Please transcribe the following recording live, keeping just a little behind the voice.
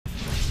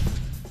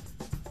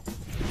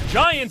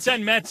Giants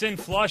and Mets in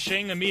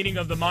Flushing, a meeting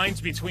of the minds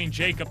between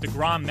Jacob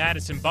deGrom,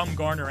 Madison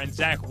Bumgarner, and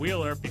Zach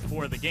Wheeler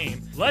before the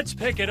game. Let's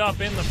pick it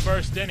up in the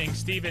first inning.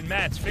 Steven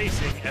Matz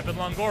facing Evan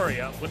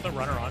Longoria with the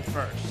runner on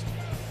first.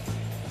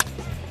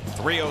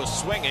 3-0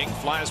 swinging,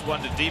 flies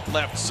one to deep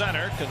left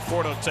center.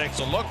 Conforto takes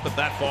a look, but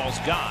that ball's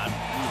gone.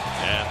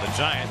 And the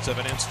Giants have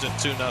an instant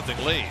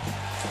 2-0 lead.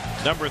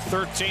 Number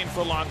 13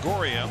 for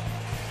Longoria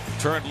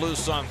turned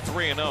loose on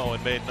 3-0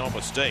 and made no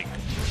mistake.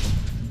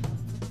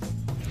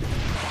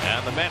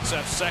 And the Mets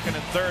have second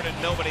and third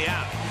and nobody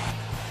out.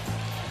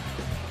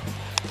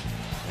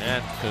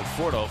 And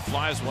Conforto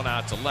flies one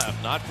out to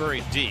left, not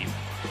very deep.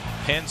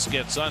 Pence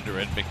gets under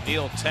it.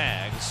 McNeil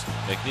tags.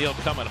 McNeil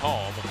coming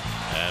home.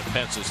 And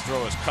Pence's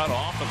throw is cut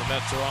off, and the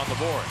Mets are on the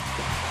board.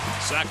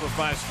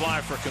 Sacrifice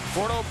fly for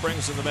Conforto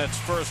brings in the Mets'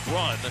 first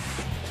run.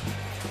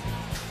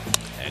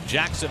 And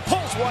Jackson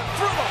pulls one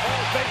through the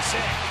hole, base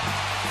hit.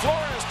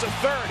 Flores to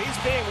third. He's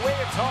being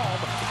waved home.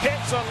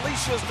 Pence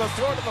unleashes the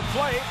throw to the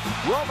plate.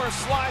 Romer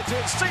slides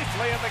in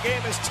safely, and the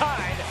game is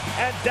tied.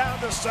 And down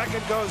to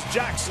second goes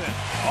Jackson.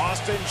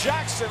 Austin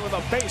Jackson with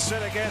a base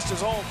hit against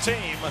his old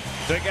team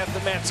to get the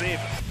Mets even.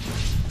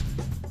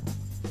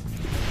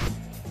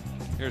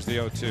 Here's the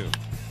 0-2.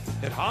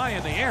 Hit high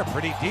in the air,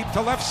 pretty deep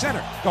to left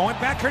center. Going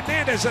back,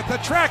 Hernandez at the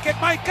track. It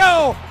might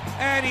go.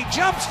 And he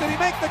jumps. Did he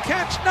make the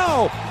catch?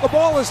 No. The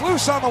ball is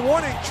loose on the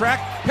warning track.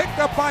 Picked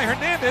up by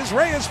Hernandez.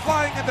 Reyes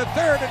flying into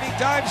third, and he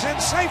dives in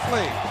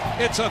safely.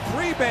 It's a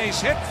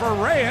 3-base hit for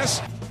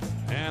Reyes.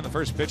 And the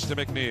first pitch to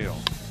McNeil.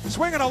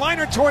 Swinging a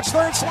liner towards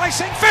third,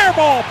 slicing, fair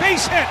ball,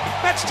 base hit.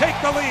 Mets take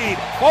the lead.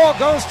 Ball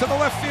goes to the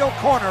left field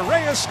corner.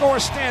 Reyes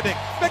scores standing.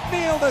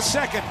 McNeil the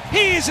second.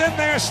 He's in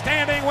there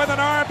standing with an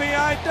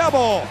RBI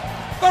double.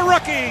 The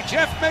rookie,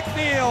 Jeff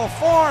McNeil,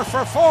 4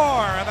 for 4,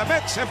 and the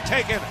Mets have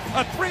taken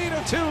a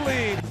 3-2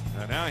 lead.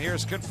 And now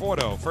here's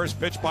Conforto. First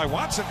pitch by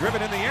Watson,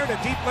 driven in the air to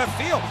deep left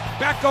field.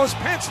 Back goes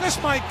Pence.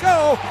 This might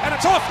go, and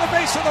it's off the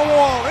base of the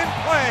wall. In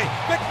play.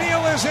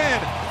 McNeil is in.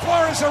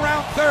 Flores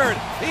around third.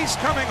 He's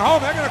coming home.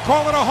 They're going to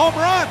call it a home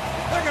run.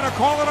 They're going to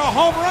call it a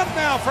home run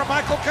now for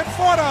Michael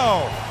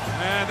Conforto.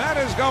 And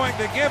that is going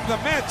to give the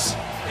Mets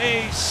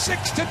a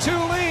 6-2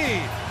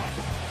 lead.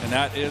 And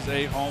that is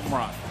a home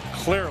run,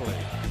 clearly.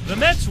 The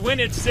Mets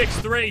win at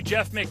 6-3.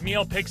 Jeff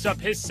McNeil picks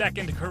up his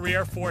second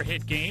career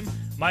 4-hit game.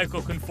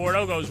 Michael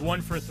Conforto goes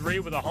 1 for 3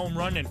 with a home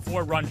run and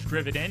 4 runs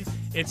driven in.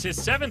 It's his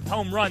 7th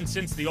home run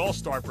since the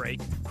All-Star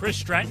break. Chris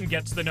Stratton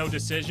gets the no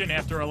decision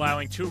after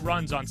allowing 2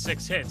 runs on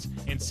 6 hits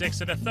in 6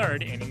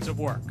 1/3 innings of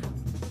work.